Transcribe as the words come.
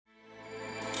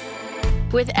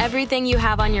With everything you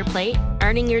have on your plate,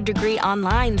 earning your degree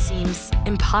online seems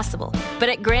impossible. But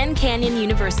at Grand Canyon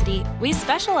University, we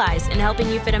specialize in helping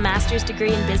you fit a master's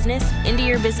degree in business into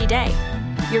your busy day.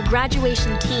 Your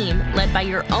graduation team, led by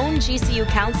your own GCU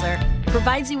counselor,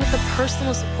 provides you with the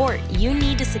personal support you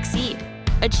need to succeed.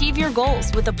 Achieve your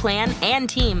goals with a plan and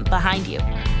team behind you.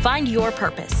 Find your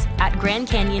purpose at Grand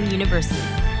Canyon University.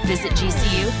 Visit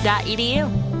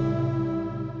gcu.edu.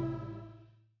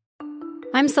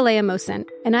 I'm Saleha Mohsen,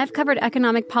 and I've covered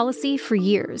economic policy for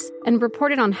years and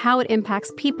reported on how it impacts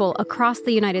people across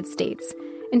the United States.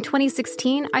 In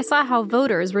 2016, I saw how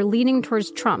voters were leaning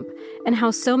towards Trump and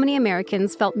how so many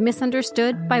Americans felt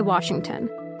misunderstood by Washington.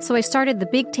 So I started The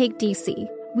Big Take DC.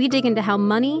 We dig into how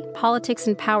money, politics,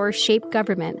 and power shape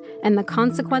government and the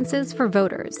consequences for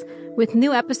voters. With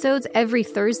new episodes every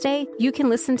Thursday, you can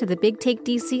listen to The Big Take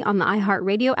DC on the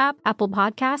iHeartRadio app, Apple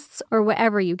Podcasts, or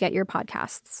wherever you get your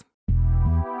podcasts.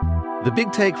 The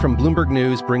Big Take from Bloomberg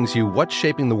News brings you what's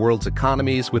shaping the world's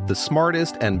economies with the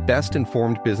smartest and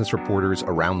best-informed business reporters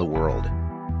around the world.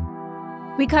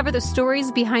 We cover the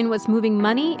stories behind what's moving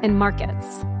money and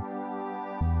markets,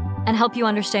 and help you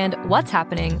understand what's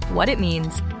happening, what it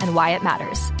means, and why it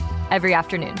matters every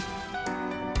afternoon.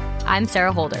 I'm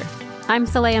Sarah Holder. I'm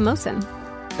Saleha Mohsen.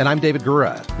 And I'm David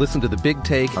Gura. Listen to The Big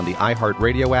Take on the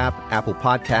iHeartRadio app, Apple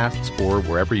Podcasts, or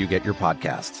wherever you get your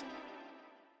podcasts.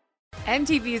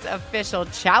 MTV's official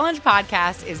Challenge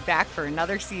podcast is back for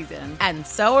another season. And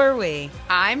so are we.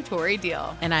 I'm Tori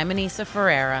Deal. And I'm Anissa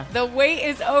Ferreira. The wait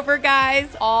is over, guys.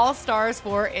 All Stars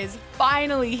 4 is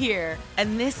finally here.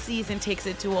 And this season takes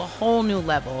it to a whole new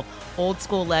level. Old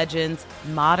school legends,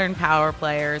 modern power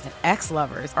players, and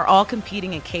ex-lovers are all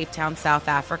competing in Cape Town, South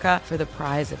Africa for the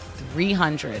prize of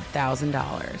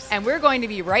 $300,000. And we're going to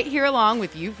be right here along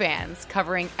with you fans,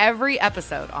 covering every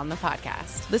episode on the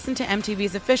podcast. Listen to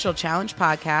MTV's official Challenge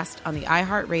podcast on the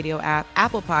iHeartRadio app,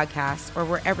 Apple Podcasts, or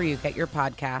wherever you get your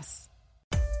podcasts.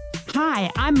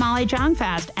 Hi, I'm Molly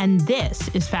Jong-Fast, and this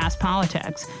is Fast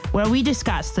Politics, where we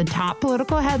discuss the top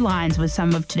political headlines with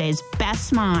some of today's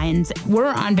best minds. We're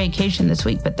on vacation this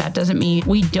week, but that doesn't mean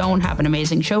we don't have an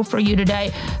amazing show for you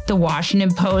today. The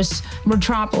Washington Post's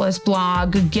Metropolis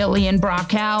blog, Gillian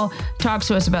Brockell, talks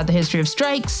to us about the history of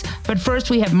strikes. But first,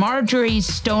 we have Marjorie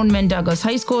Stoneman Douglas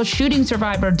High School shooting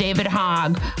survivor David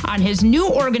Hogg on his new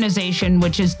organization,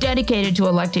 which is dedicated to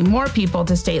electing more people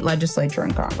to state legislature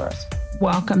and Congress.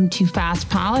 Welcome to Fast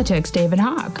Politics, David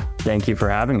Hogg. Thank you for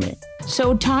having me.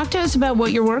 So talk to us about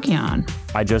what you're working on.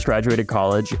 I just graduated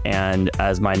college, and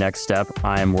as my next step,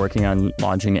 I am working on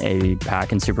launching a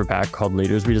PAC and super PAC called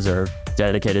Leaders We Deserve,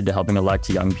 dedicated to helping elect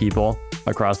young people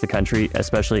across the country,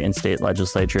 especially in state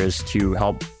legislatures, to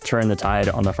help turn the tide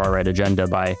on the far-right agenda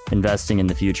by investing in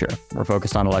the future. We're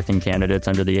focused on electing candidates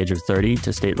under the age of 30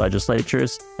 to state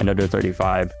legislatures and under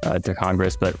 35 to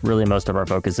Congress, but really most of our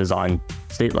focus is on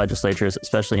state legislatures,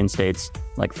 especially in states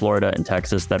like Florida and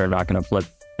Texas that are not going to flip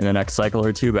in the next cycle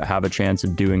or two, but have a chance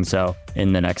of doing so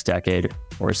in the next decade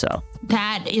or so.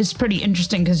 That is pretty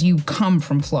interesting because you come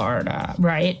from Florida,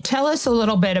 right? Tell us a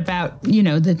little bit about,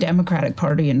 the Democratic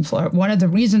Party in Florida. One of the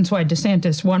reasons why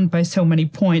DeSantis won by so many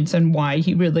points and why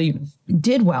he really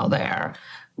did well there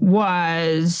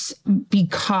was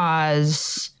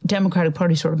because Democratic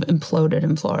Party sort of imploded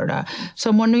in Florida. So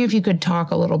I'm wondering if you could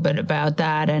talk a little bit about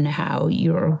that and how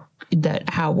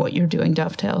what you're doing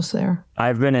dovetails there.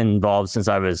 I've been involved since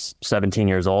I was 17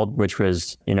 years old, which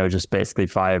was, just basically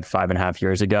five and a half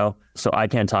years ago. So I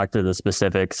can't talk to the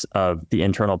specifics of the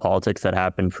internal politics that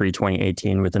happened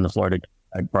pre-2018 within the Florida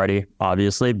Party,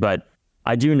 obviously. But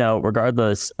I do know,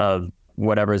 regardless of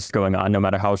whatever's going on, no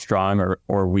matter how strong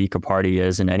or weak a party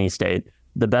is in any state,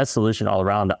 the best solution all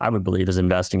around, I would believe, is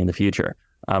investing in the future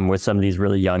with some of these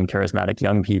really young, charismatic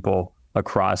young people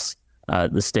across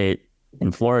the state. In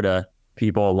Florida,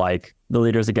 people like the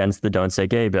leaders against the Don't Say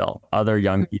Gay bill, other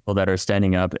young people that are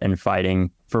standing up and fighting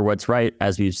for what's right,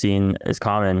 as we've seen is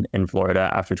common in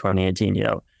Florida after 2018.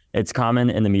 It's common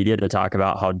in the media to talk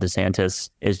about how DeSantis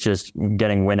is just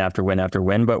getting win after win after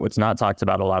win. But what's not talked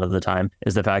about a lot of the time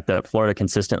is the fact that Florida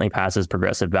consistently passes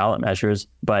progressive ballot measures.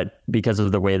 But because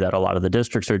of the way that a lot of the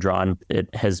districts are drawn,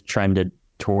 it has trended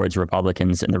towards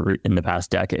Republicans in the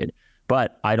past decade.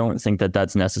 But I don't think that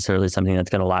that's necessarily something that's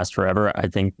going to last forever. I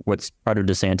think what's part of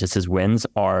DeSantis's wins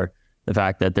are the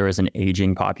fact that there is an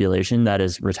aging population that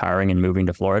is retiring and moving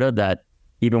to Florida that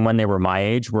even when they were my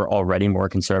age, were already more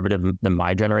conservative than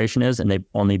my generation is. And they've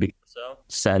only become so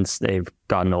since they've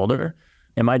gotten older.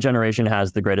 And my generation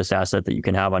has the greatest asset that you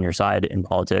can have on your side in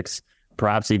politics,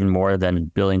 perhaps even more than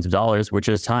billions of dollars, which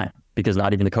is time, because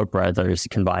not even the Koch brothers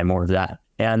can buy more of that.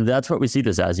 And that's what we see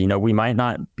this as. We might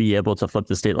not be able to flip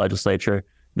the state legislature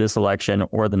this election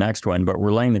or the next one, but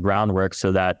we're laying the groundwork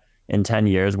so that in 10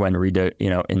 years,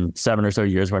 in 7 or so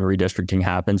years when redistricting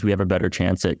happens, we have a better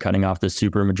chance at cutting off the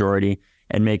supermajority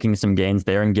and making some gains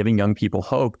there and giving young people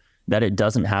hope that it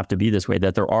doesn't have to be this way,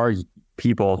 that there are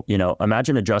people,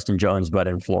 imagine a Justin Jones, but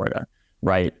in Florida,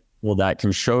 right? Well, that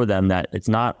can show them that it's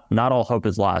not all hope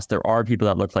is lost. There are people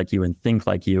that look like you and think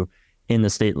like you in the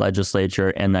state legislature,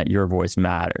 and that your voice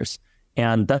matters.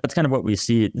 And that's kind of what we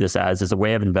see this as a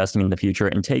way of investing in the future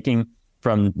and taking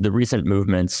from the recent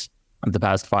movements of the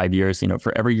past 5 years.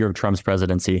 For every year of Trump's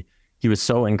presidency, he was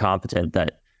so incompetent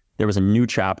that there was a new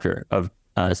chapter of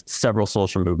several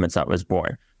social movements that was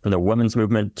born, from the women's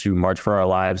movement to March for Our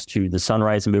Lives to the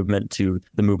Sunrise Movement to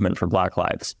the movement for Black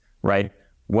Lives, right?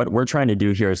 What we're trying to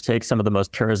do here is take some of the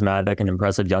most charismatic and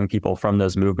impressive young people from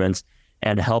those movements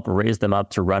and help raise them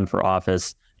up to run for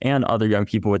office, and other young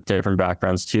people with different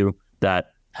backgrounds too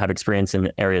that have experience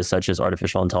in areas such as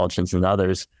artificial intelligence and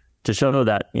others, to show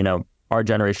that, our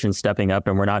generation's stepping up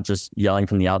and we're not just yelling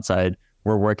from the outside.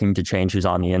 We're working to change who's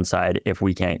on the inside if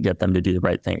we can't get them to do the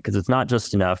right thing. Because it's not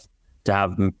just enough to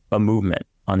have a movement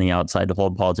on the outside to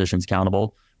hold politicians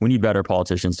accountable. We need better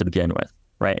politicians to begin with,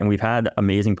 right? And we've had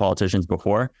amazing politicians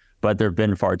before, but there have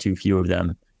been far too few of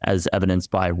them, as evidenced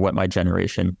by what my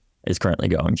generation is currently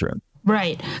going through.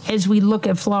 Right. As we look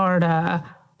at Florida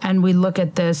and we look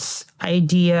at this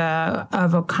idea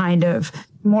of a kind of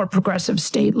more progressive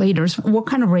state leaders, what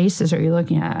kind of races are you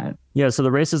looking at? Yeah, so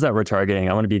the races that we're targeting,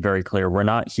 I want to be very clear, we're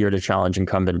not here to challenge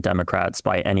incumbent Democrats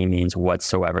by any means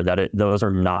whatsoever. Those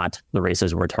are not the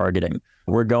races we're targeting.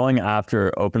 We're going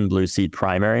after open blue seat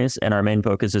primaries, and our main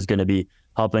focus is going to be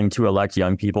helping to elect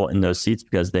young people in those seats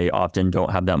because they often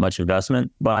don't have that much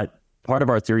investment. But part of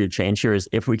our theory of change here is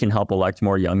if we can help elect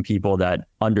more young people that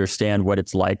understand what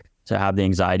it's like to have the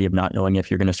anxiety of not knowing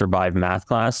if you're going to survive math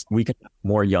class, we can have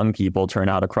more young people turn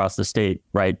out across the state,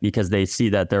 right? Because they see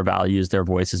that their values, their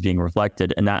voice is being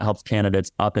reflected, and that helps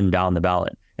candidates up and down the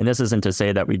ballot. And this isn't to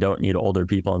say that we don't need older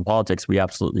people in politics. We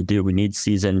absolutely do. We need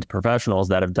seasoned professionals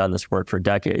that have done this work for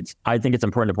decades. I think it's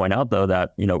important to point out, though,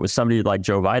 that, with somebody like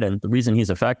Joe Biden, the reason he's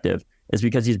effective is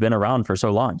because he's been around for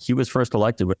so long. He was first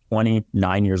elected with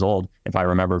 29 years old, if I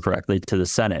remember correctly, to the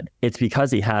Senate. It's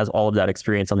because he has all of that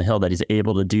experience on the Hill that he's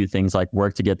able to do things like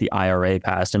work to get the IRA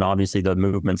passed. And obviously the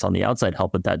movements on the outside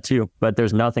help with that too. But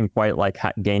there's nothing quite like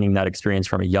gaining that experience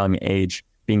from a young age,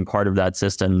 being part of that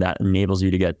system that enables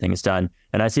you to get things done.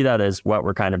 And I see that as what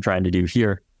we're kind of trying to do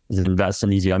here, is invest in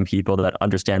these young people that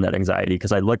understand that anxiety.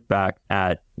 Because I look back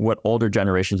at what older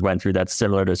generations went through that's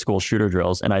similar to school shooter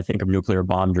drills, and I think of nuclear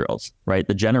bomb drills, right?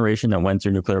 The generation that went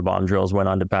through nuclear bomb drills went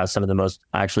on to pass some of the most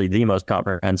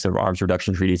comprehensive arms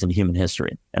reduction treaties in human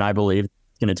history. And I believe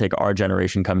it's going to take our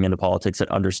generation coming into politics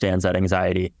that understands that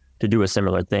anxiety to do a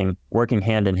similar thing, working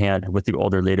hand in hand with the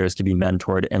older leaders to be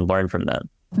mentored and learn from them.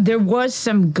 There was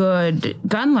some good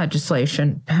gun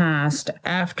legislation passed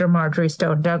after Marjory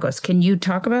Stoneman Douglas. Can you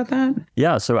talk about that?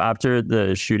 Yeah. So after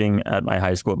the shooting at my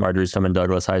high school, Marjory Stoneman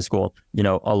Douglas High School,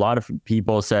 a lot of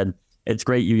people said, it's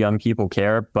great you young people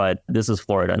care, but this is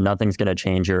Florida. Nothing's going to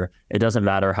change here. It doesn't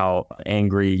matter how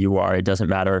angry you are. It doesn't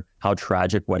matter how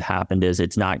tragic what happened is.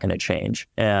 It's not going to change.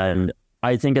 And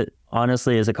I think it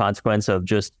honestly is a consequence of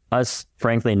just us,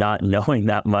 frankly, not knowing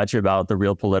that much about the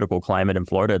real political climate in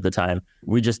Florida at the time.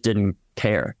 We just didn't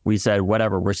care. We said,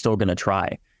 whatever, we're still going to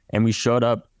try. And we showed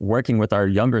up working with our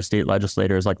younger state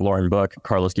legislators like Lauren Book,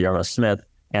 Carlos Guillermo Smith,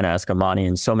 Anna Escamani,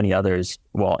 and so many others.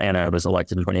 Well, Anna was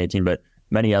elected in 2018, but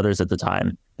many others at the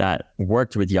time that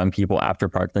worked with young people after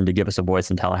Parkland to give us a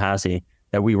voice in Tallahassee,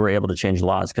 that we were able to change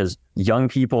laws because young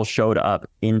people showed up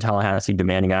in Tallahassee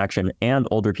demanding action and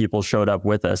older people showed up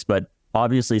with us, but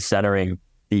obviously centering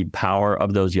the power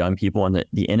of those young people and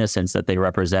the innocence that they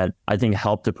represent, I think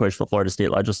helped to push the Florida state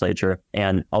legislature.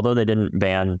 And although they didn't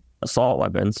ban assault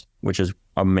weapons, which is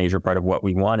a major part of what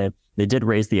we wanted, they did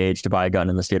raise the age to buy a gun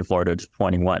in the state of Florida to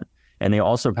 21. And they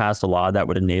also passed a law that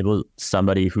would enable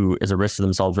somebody who is a risk to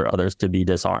themselves or others to be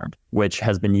disarmed, which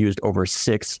has been used over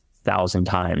 6,000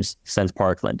 times since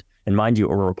Parkland. And mind you,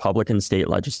 a Republican state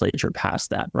legislature passed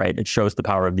that, right? It shows the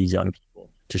power of these young people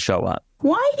to show up.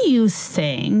 Why do you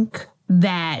think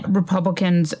that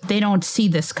Republicans, they don't see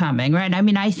this coming, right? I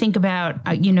mean, I think about,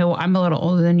 I'm a little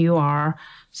older than you are.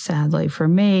 sadly for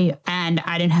me. And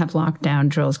I didn't have lockdown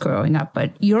drills growing up,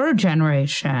 but your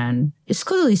generation is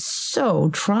clearly so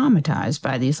traumatized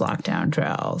by these lockdown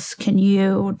drills. Can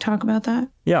you talk about that?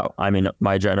 Yeah, I mean,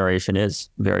 my generation is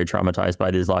very traumatized by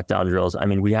these lockdown drills. I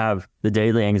mean, we have the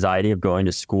daily anxiety of going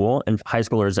to school, and high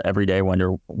schoolers every day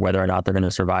wonder whether or not they're going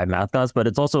to survive math class, but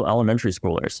it's also elementary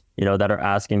schoolers, that are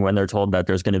asking when they're told that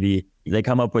there's going to be, they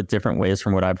come up with different ways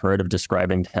from what I've heard of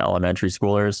describing to elementary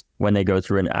schoolers when they go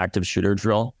through an active shooter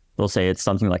drill. They'll say it's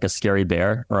something like a scary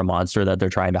bear or a monster that they're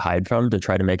trying to hide from to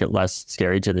try to make it less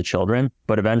scary to the children.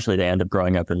 But eventually they end up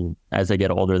growing up, and as they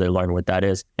get older, they learn what that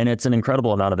is. And it's an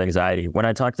incredible amount of anxiety. When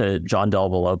I talk to John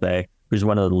Delvalope, who's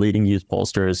one of the leading youth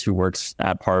pollsters who works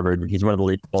at Harvard, he's one of the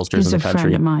lead pollsters in the country. He's a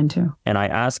friend of mine too. And I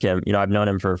ask him, I've known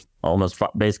him for almost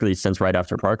basically since right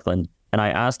after Parkland. And I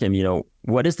asked him,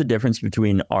 what is the difference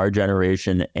between our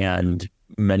generation and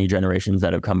many generations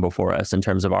that have come before us in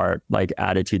terms of our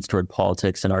attitudes toward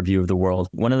politics and our view of the world?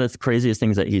 One of the craziest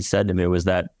things that he said to me was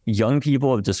that young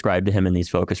people have described to him in these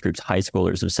focus groups, high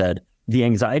schoolers have said, the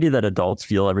anxiety that adults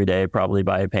feel every day, probably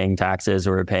by paying taxes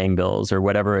or paying bills or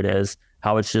whatever it is,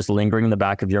 how it's just lingering in the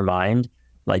back of your mind,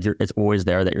 it's always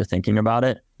there that you're thinking about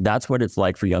it. That's what it's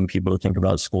like for young people to think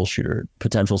about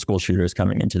potential school shooters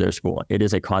coming into their school. It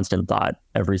is a constant thought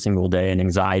every single day, and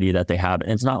anxiety that they have.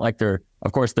 And it's not like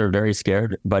of course they're very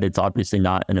scared, but it's obviously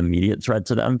not an immediate threat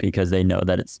to them because they know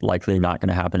that it's likely not going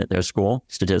to happen at their school,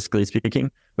 statistically speaking,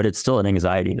 but it's still an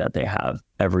anxiety that they have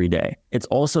every day. It's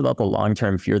also about the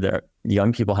long-term fear that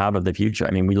young people have of the future.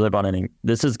 I mean, we live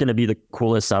this is going to be the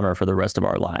coolest summer for the rest of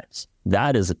our lives.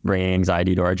 That is bringing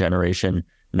anxiety to our generation,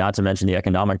 not to mention the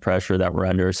economic pressure that we're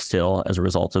under still as a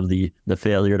result of the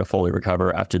failure to fully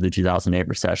recover after the 2008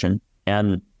 recession,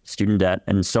 and student debt,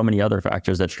 and so many other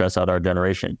factors that stress out our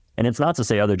generation. And it's not to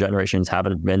say other generations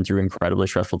haven't been through incredibly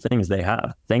stressful things. They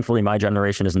have. Thankfully, my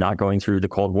generation is not going through the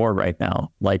Cold War right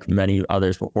now, like many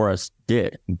others before us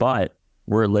did. But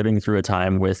we're living through a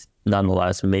time with,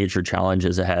 nonetheless, major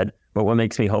challenges ahead. But what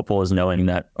makes me hopeful is knowing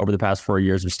that over the past 4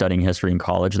 years of studying history in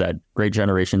college, that great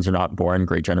generations are not born,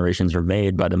 great generations are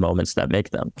made by the moments that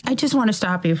make them. I just want to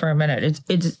stop you for a minute.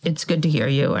 It's good to hear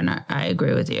you, and I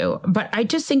agree with you. But I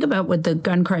just think about with the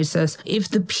gun crisis, if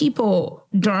the people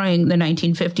during the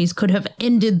 1950s could have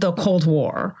ended the Cold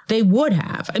War, they would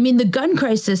have. I mean, the gun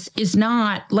crisis is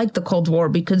not like the Cold War,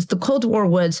 because the Cold War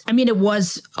was, it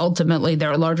was ultimately,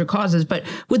 there are larger causes, but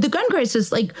with the gun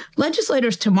crisis,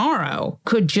 legislators tomorrow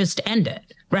could just end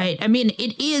it, right? I mean,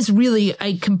 it is really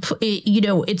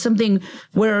it's something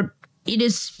where it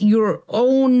is your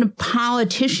own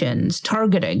politicians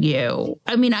targeting you.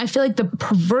 I mean, I feel like the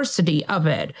perversity of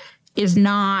it is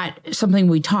not something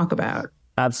we talk about.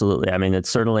 Absolutely. I mean,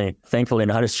 it's certainly, thankfully,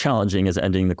 not as challenging as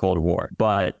ending the Cold War,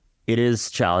 but it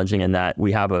is challenging in that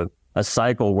we have a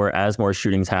cycle where as more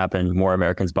shootings happen, more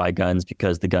Americans buy guns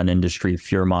because the gun industry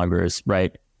fear mongers,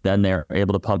 right? Then they're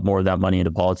able to pump more of that money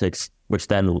into politics, which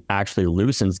then actually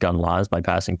loosens gun laws by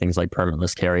passing things like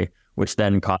permitless carry, which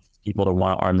then causes people to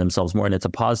want to arm themselves more. And it's a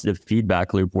positive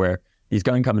feedback loop where these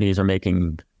gun companies are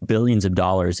making billions of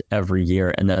dollars every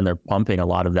year, and then they're pumping a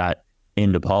lot of that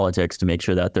into politics to make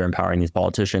sure that they're empowering these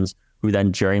politicians who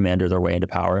then gerrymander their way into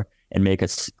power and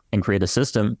create a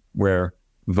system where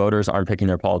voters aren't picking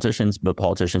their politicians, but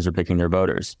politicians are picking their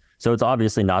voters. So it's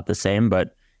obviously not the same,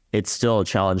 but it's still a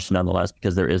challenge nonetheless,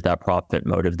 because there is that profit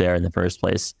motive there in the first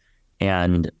place.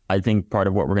 And I think part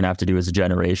of what we're going to have to do as a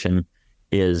generation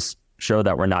is show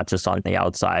that we're not just on the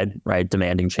outside, right,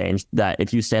 demanding change, that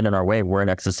if you stand in our way, we're an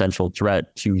existential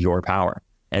threat to your power,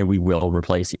 and we will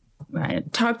replace you.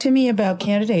 Right. Talk to me about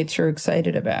candidates you're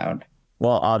excited about.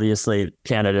 Well, obviously,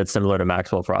 candidates similar to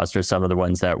Maxwell Frost are some of the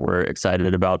ones that we're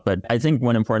excited about. But I think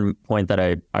one important point that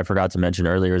I forgot to mention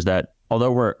earlier is that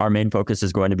although our main focus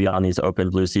is going to be on these open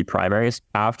blue seat primaries,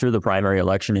 after the primary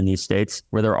election in these states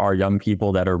where there are young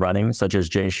people that are running, such as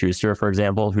Jay Schuster, for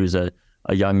example, who's a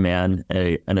young man,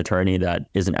 an attorney that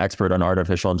is an expert on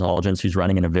artificial intelligence, who's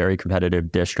running in a very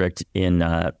competitive district in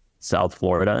South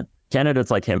Florida.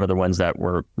 Candidates like him are the ones that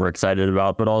we're excited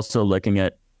about, but also looking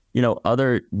at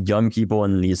other young people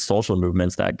in these social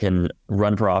movements that can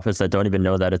run for office that don't even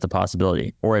know that it's a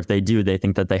possibility. Or if they do, they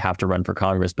think that they have to run for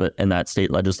Congress, and that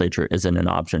state legislature isn't an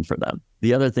option for them.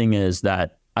 The other thing is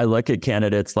that I look at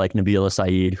candidates like Nabila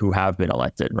Saeed, who have been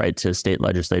elected, right, to state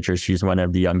legislatures. She's one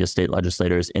of the youngest state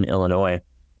legislators in Illinois.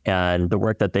 and the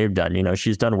work that they've done.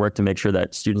 She's done work to make sure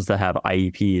that students that have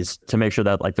IEPs, to make sure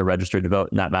that they're registered to vote.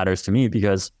 And that matters to me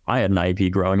because I had an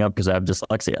IEP growing up because I have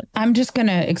dyslexia. I'm just going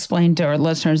to explain to our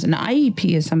listeners, an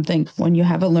IEP is something when you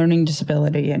have a learning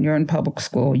disability and you're in public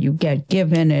school, you get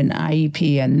given an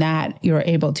IEP and that you're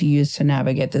able to use to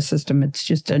navigate the system. It's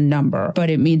just a number, but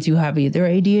it means you have either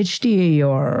ADHD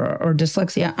or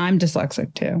dyslexia. I'm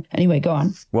dyslexic too. Anyway, go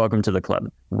on. Welcome to the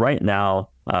club. Right now,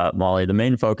 Molly, the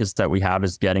main focus that we have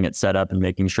is getting it set up and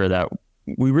making sure that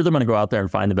we really want to go out there and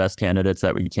find the best candidates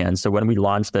that we can. So when we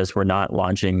launch this, we're not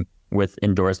launching with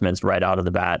endorsements right out of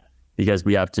the bat because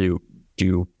we have to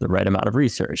do the right amount of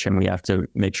research and we have to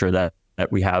make sure that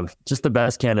we have just the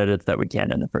best candidates that we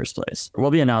can in the first place.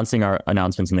 We'll be announcing our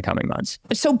announcements in the coming months.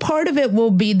 So part of it will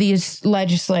be these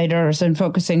legislators and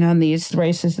focusing on these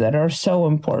races that are so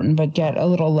important but get a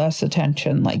little less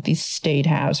attention, like these state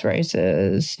house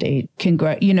races, state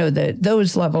congress,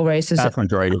 those level races. Vast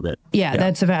majority of it. Yeah,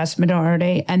 that's a vast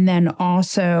majority. And then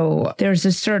also there's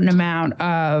a certain amount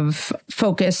of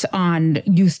focus on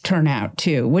youth turnout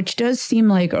too, which does seem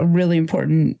like a really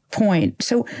important point.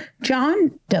 So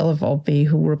John Delavolpe,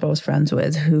 who we're both friends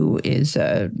with, who is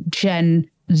Gen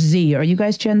Z. Are you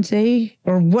guys Gen Z?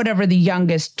 Or whatever the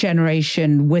youngest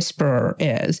generation whisperer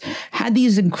is, had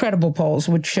these incredible polls,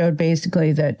 which showed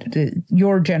basically that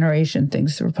your generation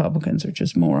thinks the Republicans are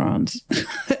just morons.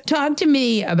 Talk to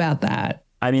me about that.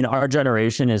 I mean, our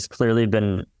generation has clearly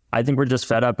been, I think we're just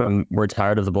fed up and we're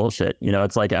tired of the bullshit.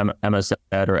 It's like Emma said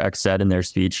or X said in their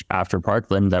speech after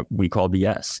Parkland that we call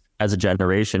BS. As a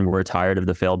generation, we're tired of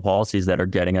the failed policies that are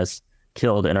getting us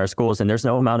killed in our schools. And there's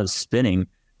no amount of spinning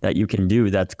that you can do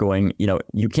that's going,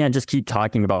 you can't just keep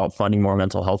talking about funding more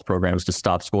mental health programs to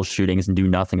stop school shootings and do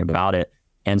nothing about it.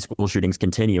 And school shootings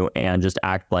continue and just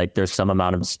act like there's some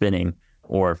amount of spinning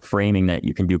or framing that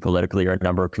you can do politically or a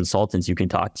number of consultants you can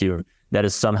talk to that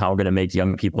is somehow going to make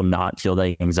young people not feel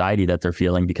the anxiety that they're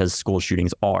feeling because school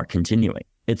shootings are continuing.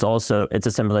 It's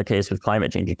a similar case with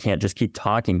climate change. You can't just keep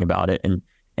talking about it and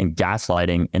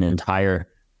gaslighting an entire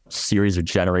series of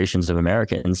generations of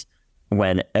Americans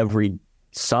when every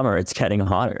summer it's getting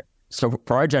hotter. So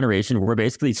for our generation, we're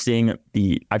basically seeing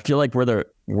I feel like we're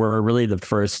really the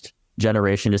first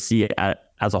generation to see it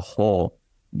as a whole,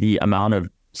 the amount of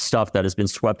stuff that has been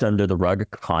swept under the rug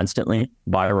constantly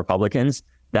by Republicans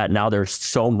that now there's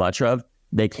so much of,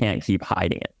 they can't keep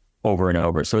hiding it over and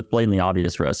over. So it's blatantly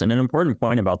obvious for us. And an important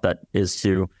point about that is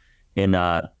in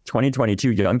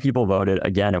 2022, young people voted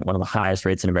again at one of the highest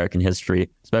rates in American history,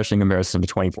 especially in comparison to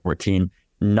 2014.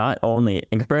 Not only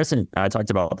in comparison, I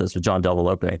talked about this with John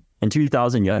Delavolpe. In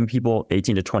 2000, young people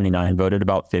 18 to 29 voted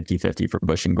about 50-50 for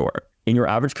Bush and Gore. In your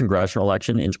average congressional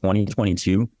election in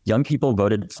 2022, young people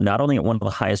voted not only at one of the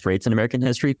highest rates in American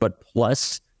history, but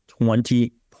plus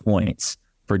 20 points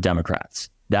for Democrats.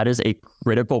 That is a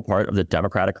critical part of the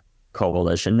Democratic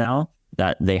coalition now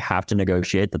that they have to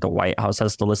negotiate, that the White House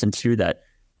has to listen to, that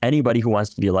anybody who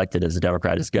wants to be elected as a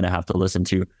Democrat is going to have to listen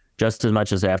to just as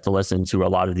much as they have to listen to a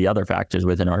lot of the other factors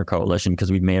within our coalition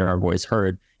because we've made our voice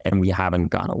heard and we haven't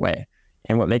gone away.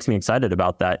 And what makes me excited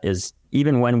about that is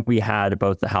even when we had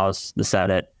both the House, the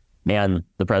Senate, and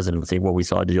the presidency, well, we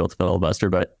still had to deal with the filibuster,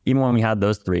 but even when we had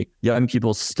those three, young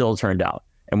people still turned out.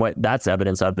 And what that's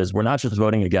evidence of is we're not just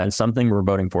voting against something, we're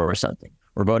voting for something.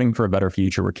 We're voting for a better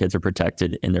future where kids are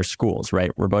protected in their schools,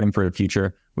 right? We're voting for a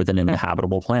future with an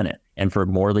inhabitable planet and for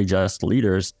morally just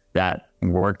leaders that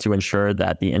work to ensure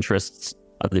that the interests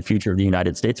of the future of the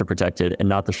United States are protected and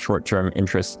not the short-term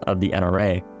interests of the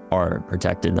NRA are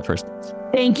protected in the first place.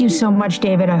 Thank you so much,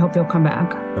 David. I hope you'll come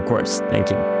back. Of course.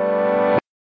 Thank you.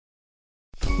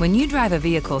 When you drive a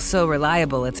vehicle so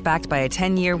reliable it's backed by a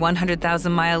 10-year,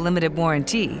 100,000-mile limited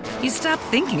warranty, you stop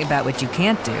thinking about what you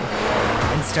can't do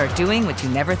and start doing what you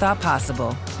never thought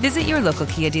possible. Visit your local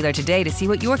Kia dealer today to see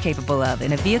what you're capable of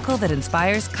in a vehicle that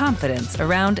inspires confidence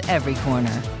around every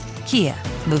corner. Kia,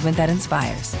 movement that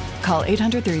inspires. Call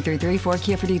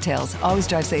 800-333-4KIA for details. Always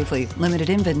drive safely. Limited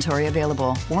inventory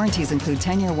available. Warranties include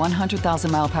 10-year,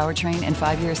 100,000-mile powertrain and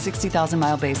 5-year,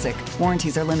 60,000-mile basic.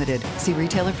 Warranties are limited. See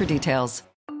retailer for details.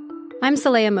 I'm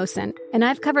Saleha Mohsen, and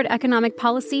I've covered economic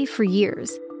policy for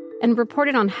years and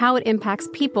reported on how it impacts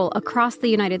people across the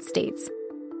United States.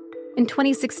 In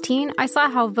 2016, I saw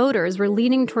how voters were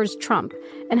leaning towards Trump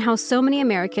and how so many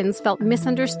Americans felt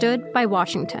misunderstood by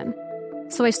Washington.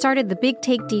 So I started The Big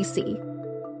Take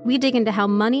DC. We dig into how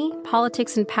money,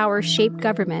 politics, and power shape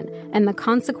government and the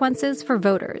consequences for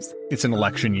voters. It's an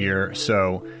election year,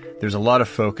 so there's a lot of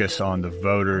focus on the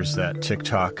voters that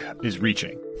TikTok is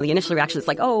reaching. The initial reaction is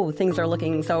like, oh, things are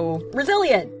looking so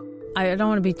resilient. I don't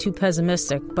want to be too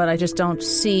pessimistic, but I just don't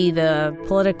see the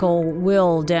political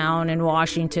will down in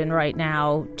Washington right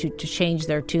now to change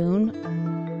their tune.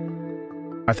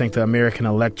 I think the American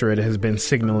electorate has been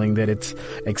signaling that it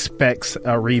expects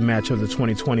a rematch of the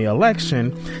 2020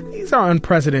 election. These are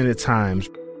unprecedented times.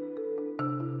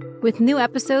 With new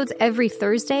episodes every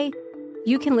Thursday,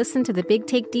 you can listen to The Big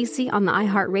Take DC on the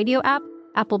iHeartRadio app,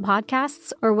 Apple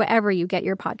Podcasts, or wherever you get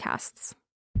your podcasts.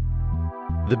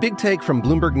 The Big Take from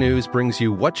Bloomberg News brings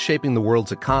you what's shaping the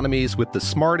world's economies with the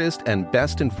smartest and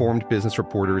best-informed business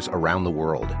reporters around the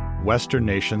world. Western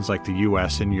nations like the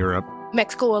U.S. and Europe.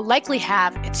 Mexico will likely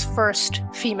have its first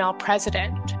female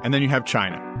president. And then you have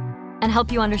China. And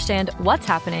help you understand what's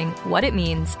happening, what it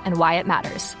means, and why it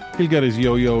matters. He'll get his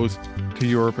yo-yos to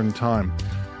Europe in time.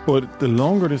 But the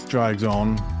longer this drags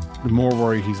on, the more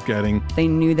worry he's getting. They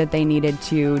knew that they needed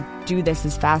to do this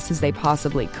as fast as they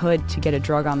possibly could to get a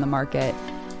drug on the market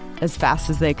as fast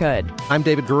as they could. I'm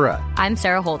David Gura. I'm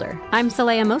Sarah Holder. I'm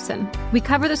Saleha Mohsen. We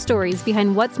cover the stories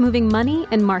behind what's moving money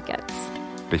and markets.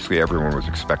 Basically, everyone was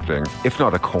expecting, if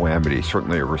not a calamity,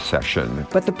 certainly a recession.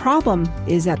 But the problem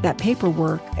is that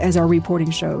paperwork, as our reporting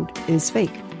showed, is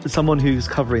fake. As someone who's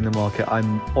covering the market,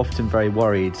 I'm often very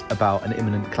worried about an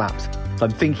imminent collapse. So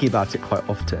I'm thinking about it quite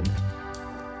often.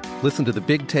 Listen to The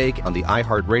Big Take on the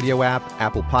iHeartRadio app,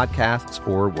 Apple Podcasts,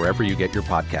 or wherever you get your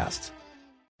podcasts.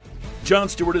 Jon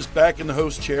Stewart is back in the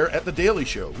host chair at The Daily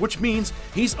Show, which means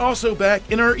he's also back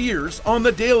in our ears on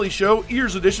The Daily Show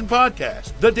Ears Edition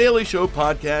podcast. The Daily Show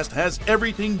podcast has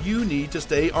everything you need to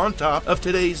stay on top of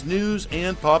today's news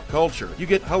and pop culture. You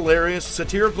get hilarious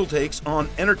satirical takes on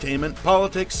entertainment,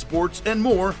 politics, sports, and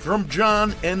more from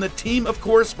Jon and the team of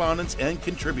correspondents and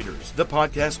contributors. The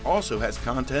podcast also has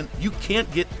content you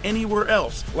can't get anywhere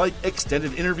else, like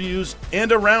extended interviews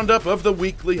and a roundup of the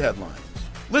weekly headlines.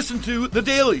 Listen to The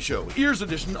Daily Show, Ears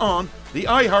Edition, on the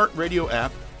iHeartRadio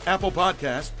app, Apple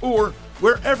Podcasts, or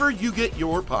wherever you get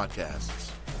your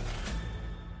podcasts.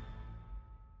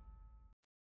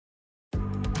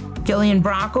 Gillian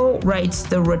Brockell writes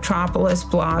the Retropolis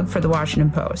blog for the Washington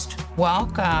Post.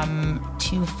 Welcome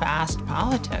to Fast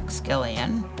Politics,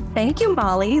 Gillian. Thank you,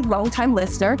 Molly. Long-time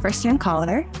listener, first-time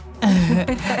caller.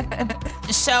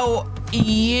 So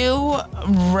you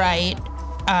write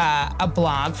a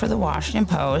blog for the Washington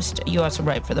Post. You also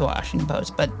write for the Washington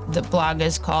Post, but the blog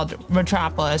is called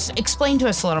Retropolis. Explain to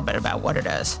us a little bit about what it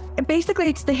is. Basically,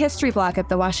 it's the history blog of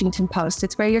the Washington Post.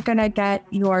 It's where you're going to get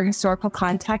your historical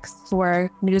context for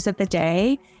news of the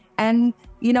day and,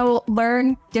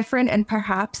 learn different and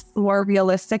perhaps more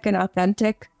realistic and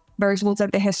authentic versions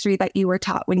of the history that you were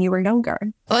taught when you were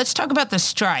younger. Let's talk about the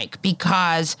strike,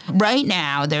 because right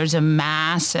now there's a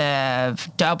massive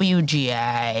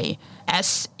WGA,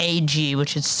 SAG,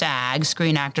 which is SAG,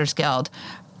 Screen Actors Guild.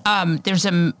 There's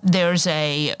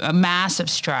a massive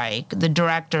strike. The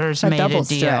directors made a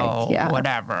deal,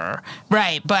 whatever.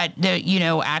 Right, but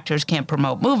actors can't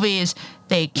promote movies.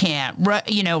 They can't,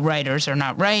 writers are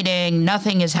not writing.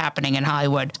 Nothing is happening in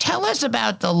Hollywood. Tell us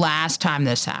about the last time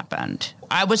this happened.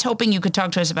 I was hoping you could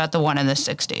talk to us about the one in the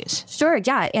 60s. Sure,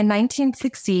 yeah. In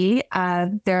 1960,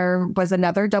 there was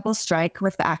another double strike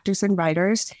with the actors and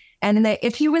writers. And the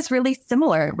issue was really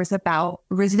similar. It was about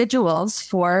residuals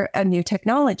for a new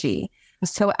technology.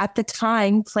 So at the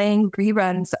time, playing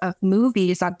reruns of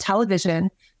movies on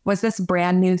television was this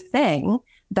brand new thing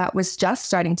that was just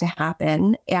starting to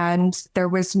happen. And there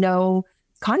was no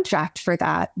contract for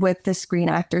that with the Screen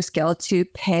Actors Guild to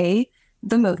pay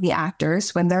the movie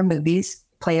actors when their movies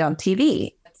played on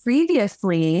TV.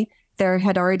 Previously, there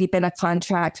had already been a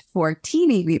contract for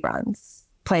TV reruns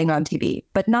playing on TV,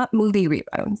 but not movie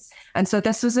reruns. And so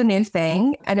this was a new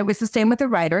thing. And it was the same with the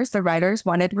writers. The writers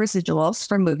wanted residuals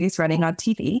for movies running on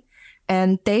TV.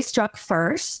 And they struck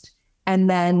first, and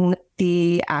then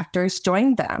the actors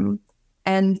joined them.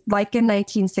 And like in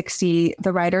 1960,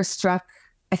 the writers struck,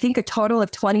 I think, a total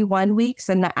of 21 weeks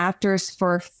and the actors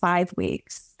for 5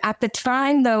 weeks. At the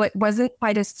time, though, it wasn't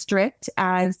quite as strict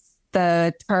as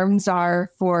the terms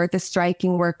are for the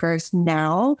striking workers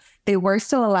now. They were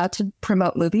still allowed to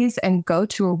promote movies and go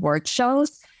to award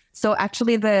shows. So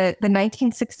actually the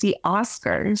 1960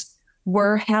 Oscars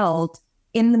were held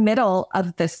in the middle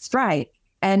of the strike.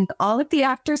 And all of the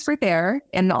actors were there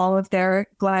in all of their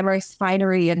glamorous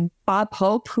finery. And Bob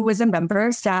Hope, who was a member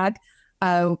of SAG,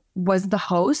 was the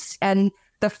host. And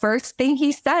the first thing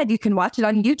he said, you can watch it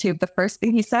on YouTube, the first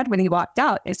thing he said when he walked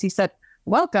out is he said,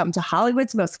 "Welcome to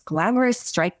Hollywood's most glamorous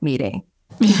strike meeting."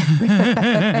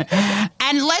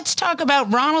 And let's talk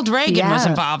about Ronald Reagan was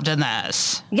involved in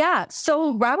this. Yeah.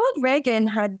 So Ronald Reagan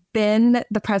had been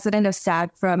the president of SAG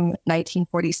from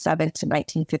 1947 to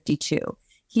 1952.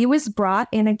 He was brought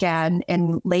in again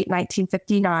in late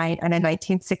 1959 and in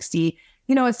 1960,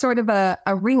 as sort of a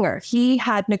ringer. He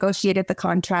had negotiated the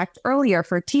contract earlier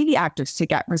for TV actors to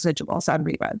get residuals on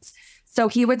reruns. So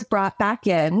he was brought back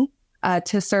in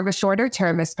to serve a shorter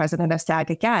term as president of SAG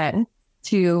again,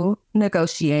 to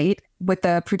negotiate with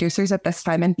the producers at this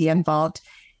time and be involved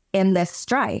in this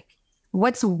strike.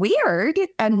 What's weird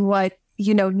and what,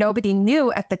 nobody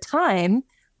knew at the time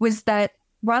was that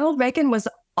Ronald Reagan was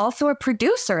also a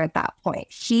producer at that point.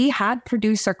 He had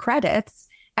producer credits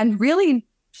and really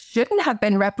shouldn't have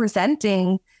been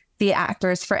representing the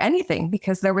actors for anything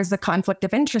because there was a conflict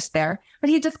of interest there. But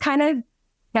he just kind of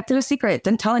kept it a secret,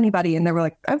 didn't tell anybody. And they were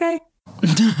like, okay.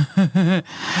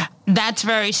 That's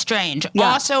very strange.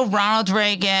 Yeah. Also, Ronald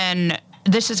Reagan,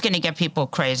 this is going to get people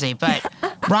crazy, but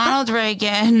Ronald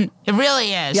Reagan, it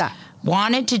really is,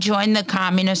 wanted to join the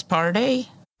Communist Party?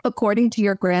 According to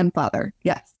your grandfather,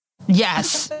 yes.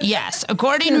 Yes.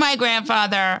 According to my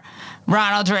grandfather,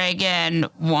 Ronald Reagan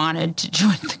wanted to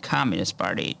join the Communist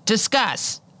Party.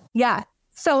 Discuss. Yeah.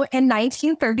 So in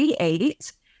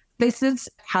 1938, this is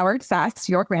Howard Sachs,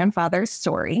 your grandfather's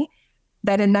story,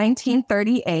 that in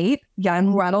 1938,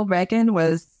 young Ronald Reagan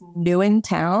was new in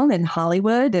town in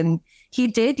Hollywood, and he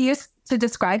did use to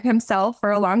describe himself for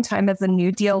a long time as a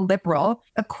New Deal liberal.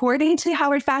 According to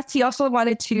Howard Sachs, he also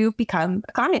wanted to become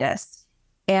a communist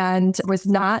and was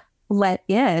not let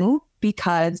in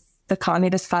because the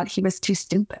communists thought he was too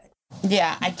stupid.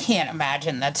 Yeah, I can't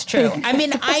imagine that's true. I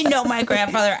mean, I know my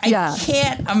grandfather. I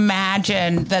can't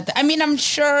imagine that. I'm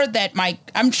sure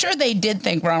they did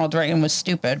think Ronald Reagan was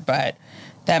stupid, but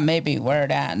that may be where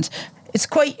it ends. It's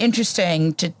quite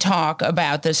interesting to talk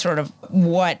about this sort of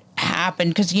what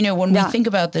happened, because, when we think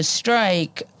about this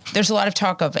strike, there's a lot of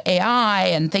talk of AI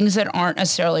and things that aren't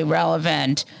necessarily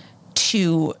relevant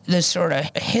to this sort of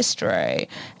history.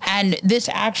 And this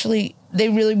actually, they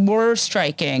really were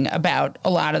striking about a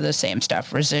lot of the same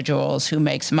stuff, residuals, who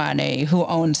makes money, who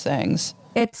owns things.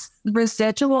 It's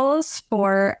residuals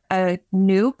for a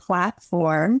new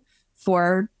platform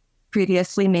for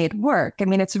previously made work.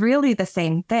 It's really the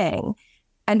same thing.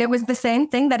 And it was the same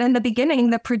thing that in the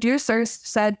beginning, the producers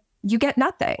said, you get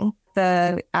nothing.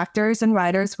 The actors and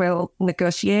writers will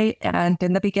negotiate. And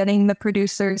in the beginning, the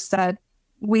producers said,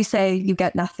 we say you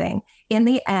get nothing. In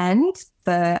the end,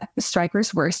 the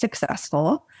strikers were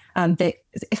successful. They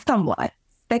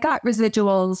got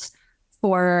residuals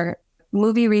for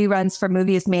movie reruns for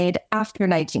movies made after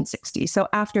 1960, so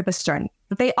after the strike.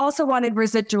 They also wanted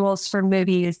residuals for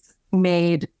movies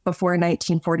made before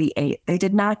 1948. They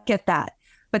did not get that,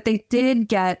 but they did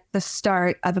get the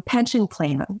start of a pension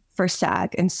plan for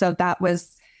SAG. And so that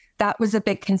was a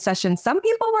big concession. Some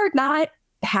people were not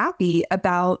happy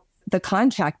about the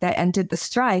contract that ended the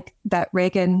strike that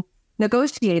Reagan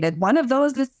negotiated. One of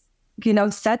those is,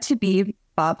 said to be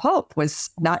Bob Hope, was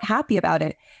not happy about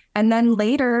it. And then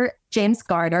later, James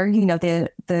Garner,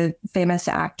 the famous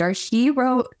actor, he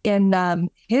wrote in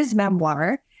his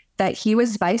memoir that he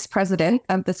was vice president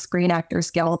of the Screen Actors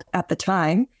Guild at the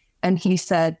time. And he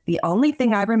said, the only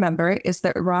thing I remember is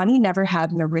that Ronnie never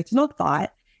had an original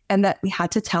thought and that we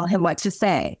had to tell him what to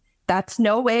say. That's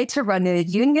no way to run a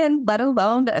union, let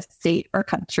alone a state or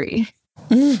country.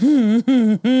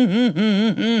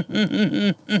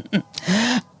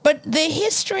 But the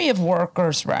history of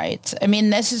workers' rights,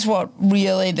 this is what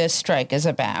really this strike is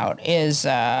about, is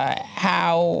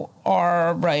how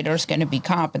are writers going to be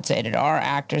compensated? Are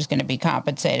actors going to be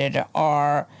compensated?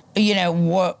 What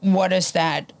does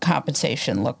that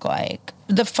compensation look like?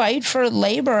 The fight for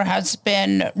labor has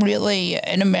been really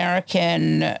an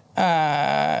American,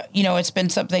 it's been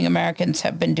something Americans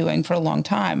have been doing for a long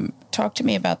time. Talk to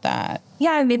me about that.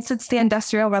 Yeah, since the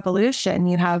Industrial Revolution,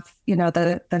 you have,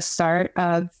 the start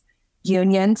of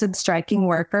unions and striking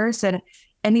workers. And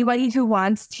anybody who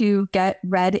wants to get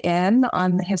read in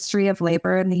on the history of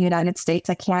labor in the United States,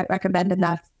 I can't recommend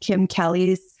enough Kim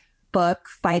Kelly's book,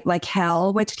 Fight Like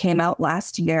Hell, which came out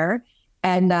last year.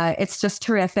 And it's just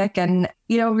terrific and,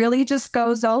 really just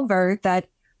goes over that.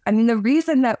 The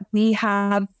reason that we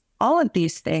have all of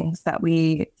these things that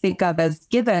we think of as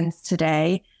givens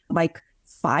today, like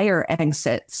fire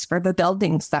exits for the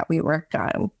buildings that we work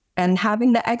on, and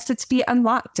having the exits be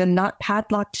unlocked and not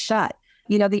padlocked shut,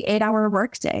 the 8-hour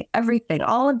workday, everything,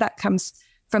 all of that comes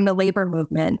from the labor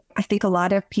movement. I think a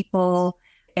lot of people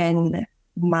in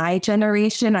my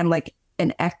generation, I'm like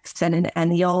an X and an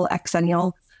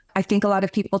Xennial. I think a lot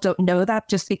of people don't know that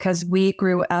just because we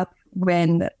grew up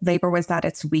when labor was at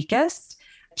its weakest.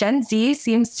 Gen Z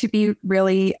seems to be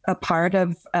really a part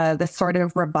of the sort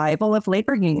of revival of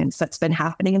labor unions that's been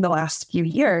happening in the last few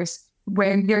years,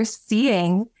 where you're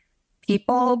seeing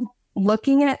people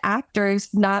looking at actors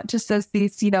not just as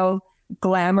these,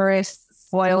 glamorous,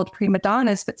 spoiled prima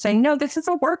donnas, but saying, no, this is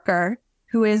a worker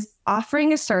who is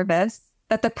offering a service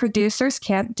that the producers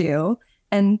can't do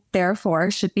and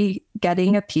therefore should be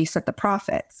getting a piece of the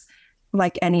profits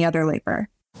like any other labor.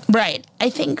 Right. I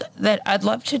think that I'd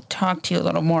love to talk to you a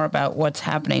little more about what's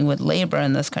happening with labor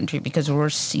in this country, because we're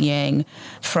seeing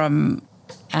from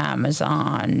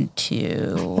Amazon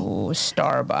to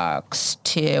Starbucks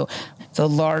to the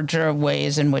larger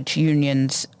ways in which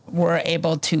unions were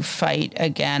able to fight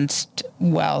against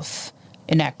wealth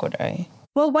inequity.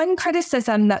 Well, one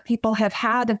criticism that people have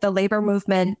had of the labor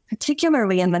movement,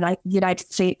 particularly in the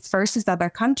United States versus other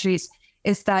countries,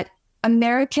 is that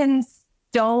Americans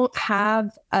don't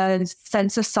have a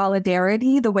sense of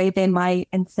solidarity the way they might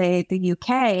in, say, the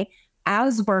UK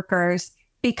as workers,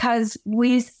 because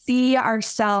we see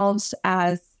ourselves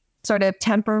as sort of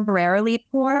temporarily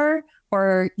poor,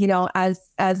 or,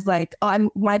 as like, oh,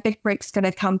 my big break's going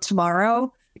to come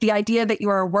tomorrow. The idea that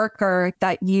you're a worker,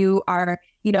 that you are,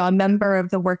 a member of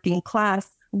the working class,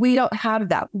 we don't have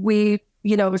that. We,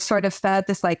 sort of fed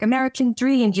this like American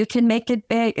dream, you can make it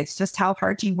big. It's just how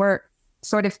hard you work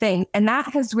sort of thing. And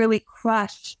that has really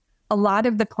crushed a lot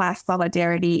of the class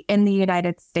solidarity in the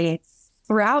United States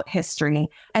throughout history.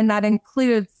 And that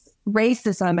includes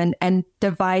racism and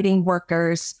dividing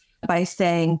workers by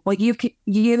saying, well,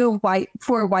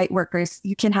 poor white workers,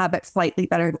 you can have it slightly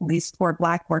better than these poor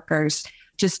Black workers.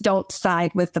 Just don't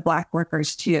side with the Black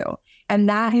workers too. And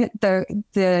that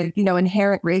the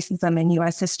inherent racism in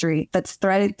U.S. history that's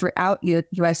threaded throughout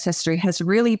U.S. history has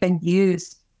really been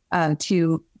used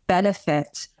to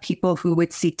benefit people who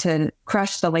would seek to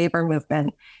crush the labor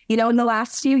movement. In the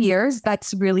last few years,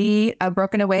 that's really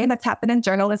broken away. And that's happened in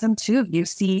journalism too. You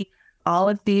see all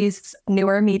of these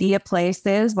newer media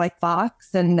places like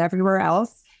Fox and everywhere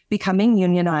else becoming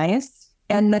unionized.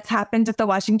 And that's happened at the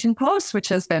Washington Post, which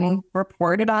has been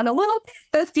reported on a little bit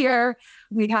this year.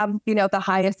 We have, the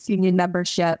highest union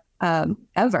membership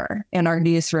ever in our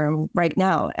newsroom right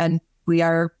now. And we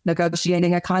are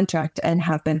negotiating a contract and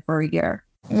have been for a year.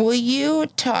 Will you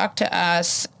talk to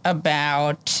us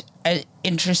about an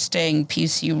interesting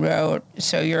piece you wrote?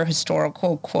 So your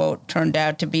historical quote turned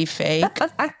out to be fake.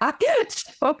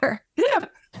 Sure.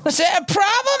 It's a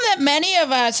problem that many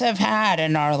of us have had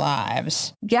in our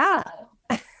lives. Yeah.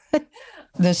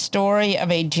 The story of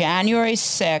a January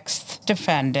 6th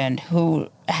defendant who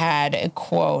had a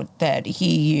quote that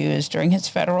he used during his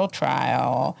federal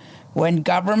trial. When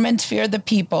governments fear the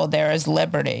people, there is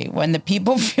liberty. When the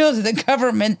people fear the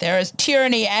government, there is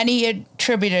tyranny. And he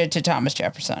attributed it to Thomas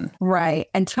Jefferson. Right.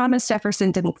 And Thomas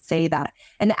Jefferson didn't say that.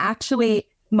 And actually,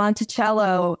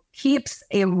 Monticello keeps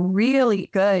a really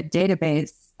good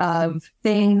database of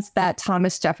things that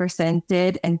Thomas Jefferson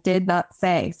did and did not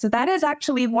say. So that is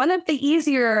actually one of the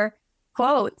easier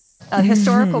quotes,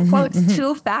 historical quotes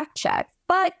to fact check.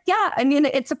 But yeah,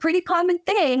 it's a pretty common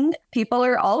thing. People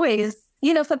are always,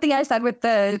 something I said with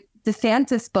the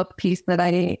DeSantis book piece that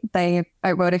I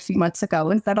wrote a few months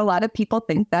ago is that a lot of people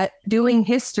think that doing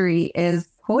history is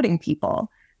quoting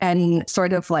people and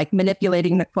sort of like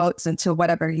manipulating the quotes into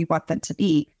whatever you want them to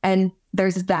be. And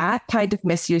there's that kind of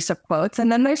misuse of quotes.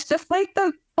 And then there's just like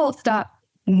the full stop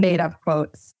made up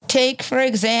quotes. Take, for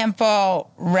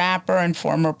example, rapper and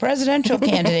former presidential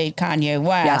candidate Kanye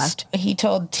West. Yeah. He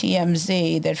told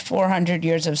TMZ that 400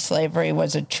 years of slavery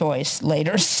was a choice,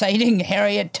 later citing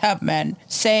Harriet Tubman,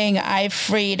 saying, I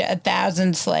freed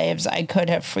 1,000 slaves. I could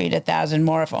have freed 1,000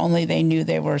 more if only they knew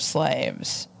they were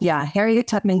slaves. Yeah, Harriet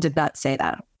Tubman did not say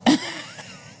that.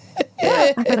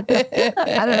 I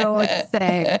don't know what to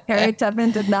say. Harriet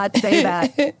Tubman did not say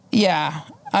that. Yeah.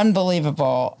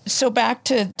 Unbelievable. So back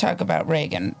to talk about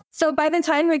Reagan. So by the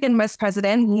time Reagan was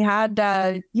president, he had,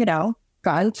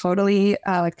 gone totally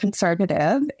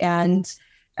conservative. And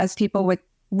as people would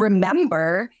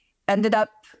remember, ended up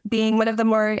being one of the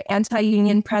more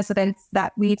anti-union presidents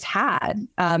that we've had.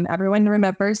 Everyone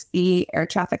remembers the air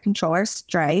traffic controller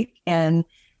strike in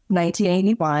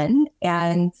 1981.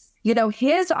 And,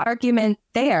 his argument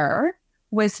there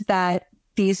was that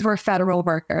these were federal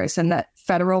workers and that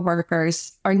federal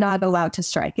workers are not allowed to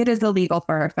strike. It is illegal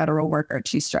for a federal worker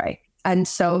to strike. And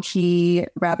so he,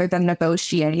 rather than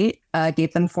negotiate,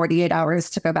 gave them 48 hours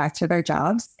to go back to their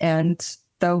jobs. And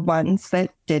the ones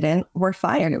that didn't were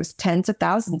fired. It was tens of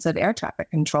thousands of air traffic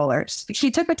controllers.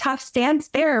 He took a tough stance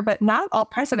there, but not all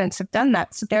presidents have done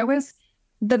that. So there was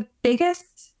the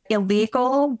biggest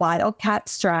illegal wildcat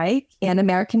strike in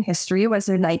American history was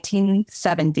in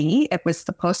 1970. It was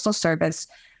the Postal Service.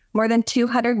 More than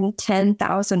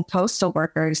 210,000 postal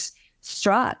workers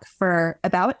struck for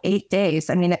about 8 days.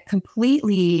 It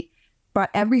completely brought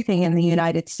everything in the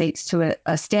United States to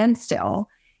a standstill.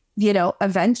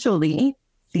 Eventually,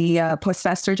 the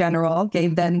Postmaster General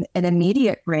gave them an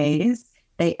immediate raise.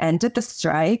 They ended the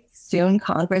strike. Soon,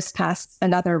 Congress passed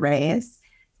another raise.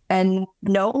 And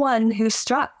no one who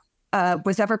struck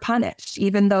was ever punished,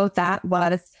 even though that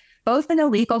was both an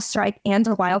illegal strike and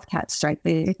a wildcat strike.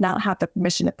 They did not have the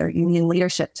permission of their union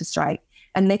leadership to strike.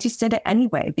 And they just did it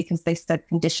anyway because they said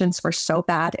conditions were so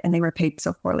bad and they were paid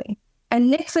so poorly. And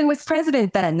Nixon was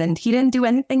president then, and he didn't do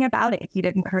anything about it. He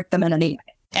didn't hurt them in any way.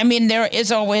 I mean, there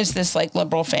is always this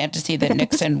liberal fantasy that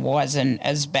Nixon wasn't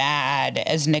as bad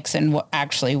as Nixon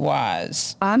actually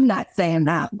was. I'm not saying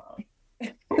that, Molly.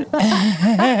 But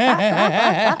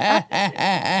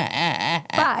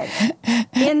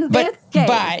in this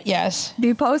case, yes,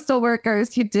 the postal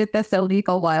workers who did this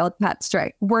illegal wildcat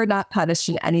strike were not punished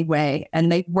in any way,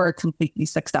 and they were completely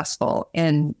successful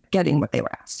in getting what they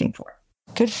were asking for.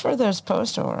 Good for those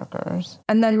postal workers.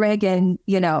 And then Reagan,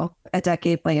 a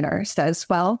decade later says,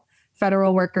 well,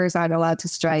 federal workers aren't allowed to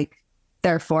strike,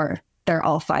 therefore they're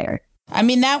all fired. I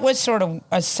mean, that was sort of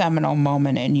a seminal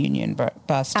moment in union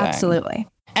busting. Absolutely.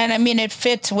 And I mean, it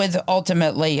fits with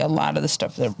ultimately a lot of the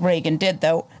stuff that Reagan did,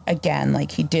 though. Again,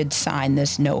 he did sign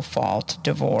this no-fault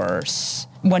divorce.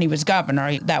 When he was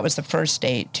governor, that was the first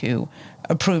state to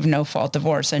approve no-fault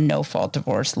divorce, and no-fault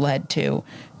divorce led to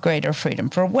greater freedom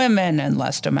for women and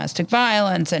less domestic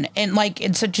violence. And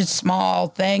it's such a small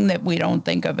thing that we don't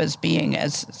think of as being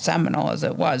as seminal as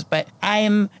it was. But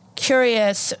I'm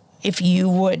curious if you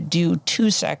would do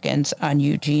 2 seconds on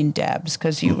Eugene Debs,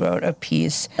 because you wrote a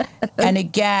piece. And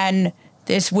again,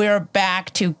 we're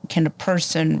back to, can a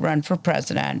person run for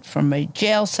president from a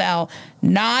jail cell?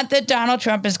 Not that Donald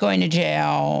Trump is going to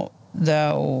jail,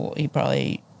 though he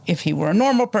probably, if he were a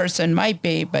normal person, might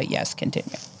be. But yes,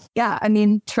 continue. Yeah, I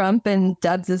mean, Trump and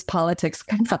Debs' politics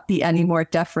could not be any more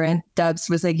different.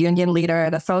 Debs was a union leader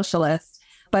and a socialist,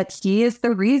 but he is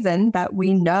the reason that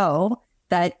we know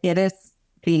that it is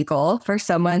legal for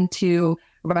someone to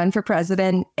run for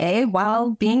president, A,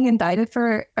 while being indicted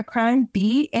for a crime,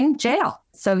 B, in jail.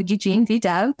 So Eugene V.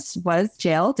 Debs was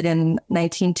jailed in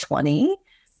 1920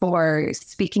 for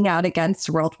speaking out against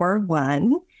World War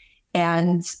I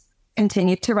and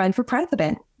continued to run for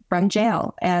president from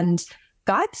jail and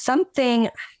got something,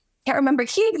 I can't remember,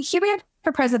 he ran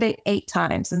for president 8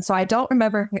 times. And so I don't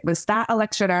remember if it was that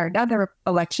election or another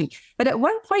election. But at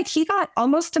one point, he got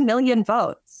almost 1 million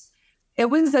votes. It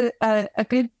was a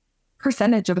good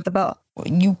percentage of the vote.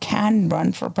 You can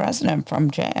run for president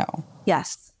from jail.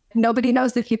 Yes. Nobody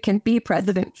knows if you can be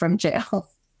president from jail.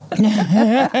 But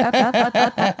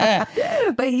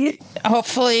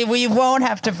hopefully we won't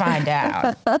have to find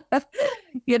out.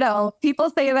 People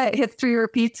say that history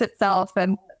repeats itself,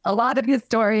 and a lot of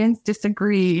historians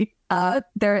disagree.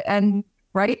 And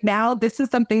right now, this is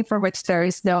something for which there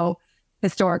is no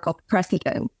historical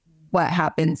precedent. What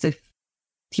happens if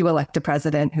you elect a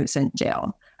president who's in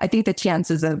jail? I think the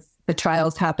chances of the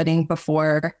trials happening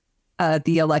before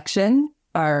the election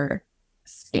are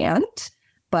scant,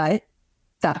 but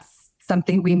that's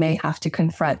something we may have to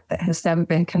confront that has never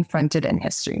been confronted in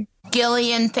history.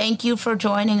 Gillian, thank you for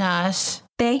joining us.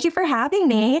 Thank you for having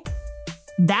me.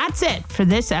 That's it for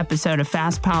this episode of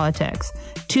Fast Politics.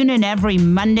 Tune in every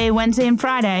Monday, Wednesday, and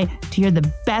Friday to hear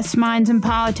the best minds in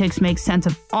politics make sense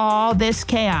of all this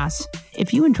chaos.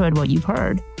 If you enjoyed what you've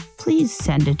heard, please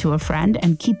send it to a friend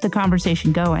and keep the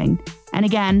conversation going. And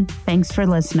again, thanks for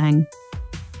listening.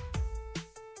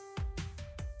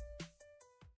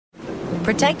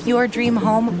 Protect your dream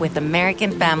home with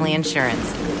American Family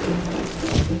Insurance.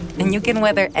 And you can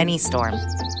weather any storm.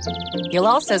 You'll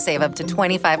also save up to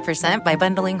 25% by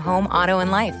bundling home, auto, and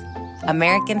life.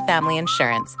 American Family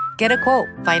Insurance. Get a quote.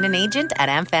 Find an agent at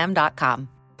amfam.com.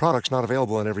 Products not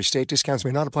available in every state. Discounts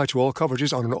may not apply to all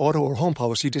coverages on an auto or home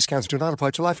policy. Discounts do not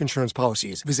apply to life insurance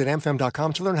policies. Visit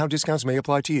amfam.com to learn how discounts may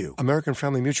apply to you. American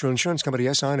Family Mutual Insurance Company,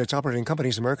 S.I. and its operating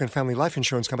companies, American Family Life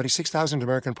Insurance Company, 6000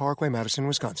 American Parkway, Madison,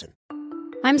 Wisconsin.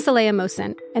 I'm Saleha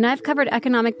Mohsen, and I've covered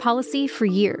economic policy for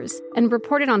years and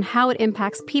reported on how it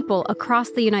impacts people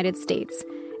across the United States.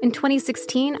 In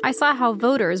 2016, I saw how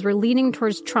voters were leaning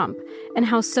towards Trump and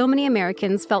how so many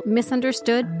Americans felt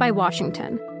misunderstood by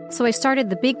Washington. So I started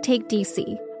The Big Take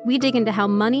DC. We dig into how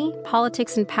money,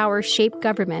 politics, and power shape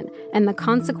government and the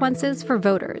consequences for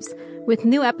voters. With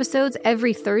new episodes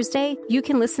every Thursday, you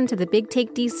can listen to The Big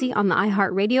Take DC on the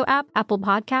iHeartRadio app, Apple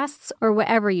Podcasts, or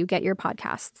wherever you get your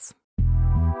podcasts.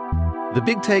 The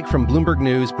Big Take from Bloomberg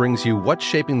News brings you what's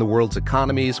shaping the world's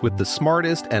economies with the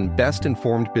smartest and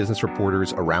best-informed business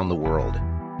reporters around the world.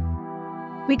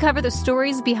 We cover the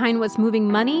stories behind what's moving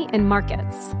money and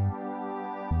markets.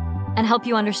 and help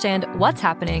you understand what's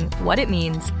happening, what it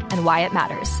means, and why it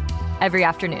matters every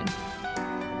afternoon.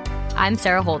 I'm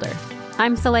Sarah Holder.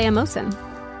 I'm Saleha Mohsin.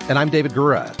 And I'm David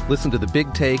Gura. Listen to The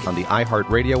Big Take on the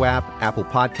iHeartRadio app, Apple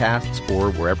Podcasts,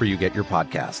 or wherever you get your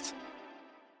podcasts.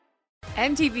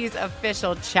 MTV's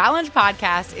official Challenge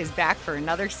podcast is back for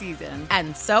another season.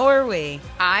 And so are we.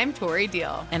 I'm Tori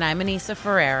Deal. And I'm Anissa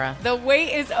Ferreira. The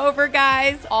wait is over,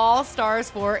 guys. All Stars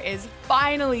 4 is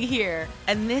finally here.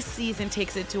 And this season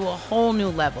takes it to a whole new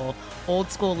level.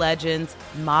 Old school legends,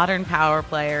 modern power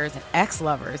players, and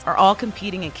ex-lovers are all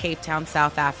competing in Cape Town,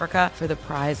 South Africa for the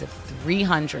prize of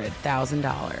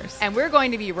 $300,000. And we're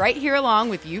going to be right here along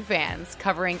with you fans,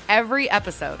 covering every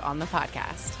episode on the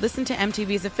podcast. Listen to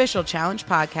MTV's official Challenge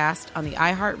podcast on the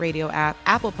iHeartRadio app,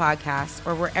 Apple Podcasts,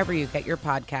 or wherever you get your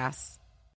podcasts.